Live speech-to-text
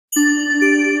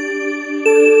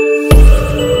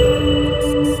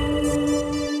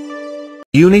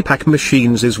Unipack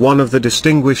Machines is one of the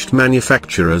distinguished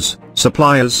manufacturers,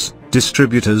 suppliers,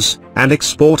 distributors, and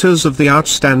exporters of the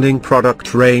outstanding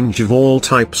product range of all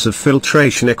types of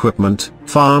filtration equipment,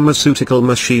 pharmaceutical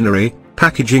machinery,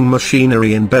 packaging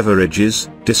machinery in beverages,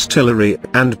 distillery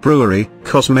and brewery,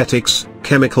 cosmetics,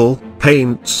 chemical,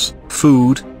 paints,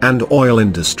 food, and oil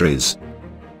industries.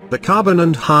 The carbon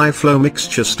and high-flow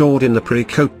mixture stored in the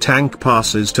pre-coat tank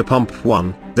passes to pump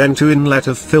 1, then to inlet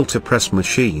of filter press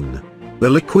machine. The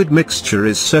liquid mixture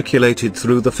is circulated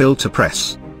through the filter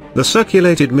press. The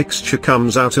circulated mixture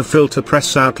comes out of filter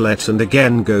press outlet and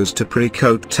again goes to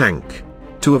pre-coat tank.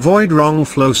 To avoid wrong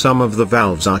flow, some of the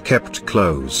valves are kept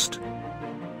closed.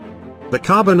 The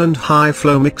carbon and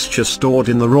high-flow mixture stored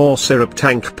in the raw syrup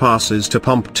tank passes to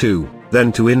pump 2,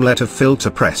 then to inlet of filter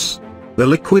press. The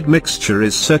liquid mixture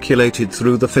is circulated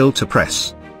through the filter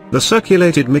press. The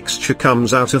circulated mixture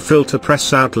comes out of filter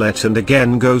press outlet and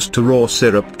again goes to raw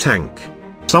syrup tank.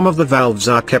 Some of the valves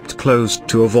are kept closed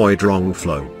to avoid wrong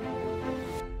flow.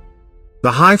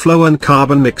 The high-flow and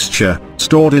carbon mixture,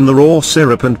 stored in the raw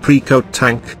syrup and pre-coat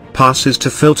tank, passes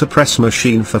to filter press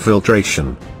machine for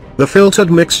filtration. The filtered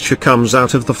mixture comes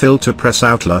out of the filter press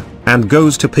outlet, and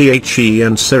goes to PHE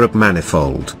and syrup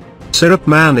manifold. Syrup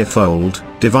manifold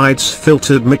divides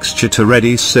filtered mixture to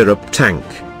ready syrup tank.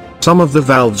 Some of the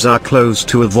valves are closed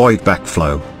to avoid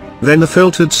backflow. Then the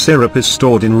filtered syrup is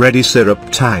stored in ready syrup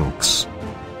tanks.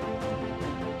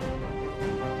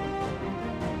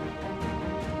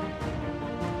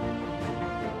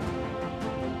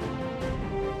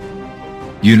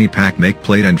 Unipack make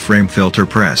plate and frame filter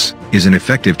press is an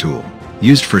effective tool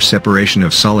used for separation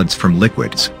of solids from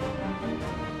liquids.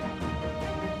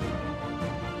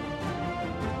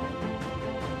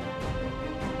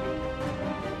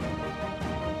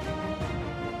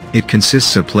 It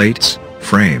consists of plates,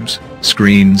 frames,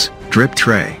 screens, drip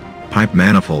tray, pipe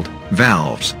manifold,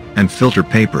 valves, and filter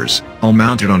papers, all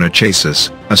mounted on a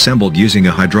chassis, assembled using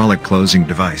a hydraulic closing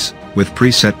device, with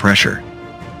preset pressure.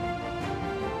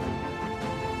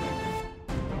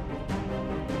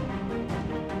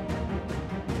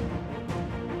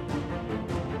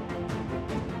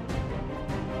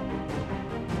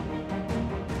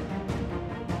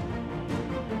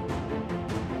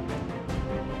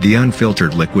 The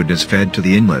unfiltered liquid is fed to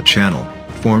the inlet channel,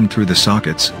 formed through the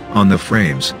sockets, on the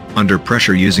frames, under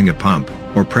pressure using a pump,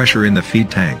 or pressure in the feed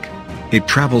tank. It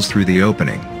travels through the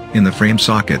opening, in the frame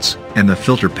sockets, and the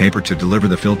filter paper to deliver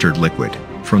the filtered liquid,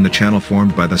 from the channel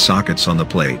formed by the sockets on the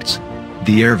plates.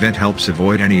 The air vent helps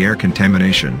avoid any air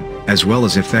contamination, as well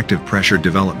as effective pressure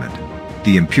development.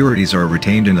 The impurities are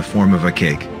retained in the form of a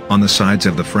cake, on the sides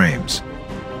of the frames.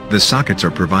 The sockets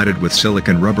are provided with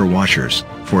silicone rubber washers,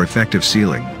 for effective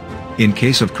sealing. In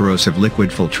case of corrosive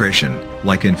liquid filtration,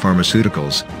 like in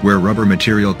pharmaceuticals, where rubber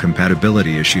material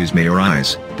compatibility issues may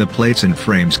arise, the plates and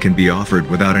frames can be offered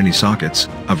without any sockets,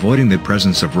 avoiding the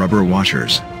presence of rubber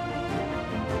washers.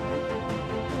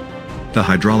 The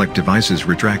hydraulic device is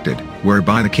retracted,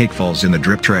 whereby the cake falls in the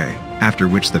drip tray, after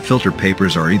which the filter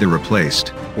papers are either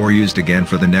replaced, or used again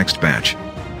for the next batch.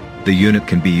 The unit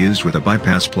can be used with a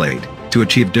bypass plate, to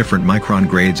achieve different micron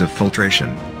grades of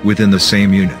filtration, within the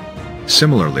same unit.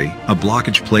 Similarly, a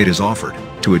blockage plate is offered,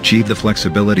 to achieve the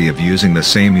flexibility of using the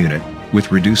same unit,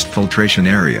 with reduced filtration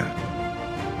area.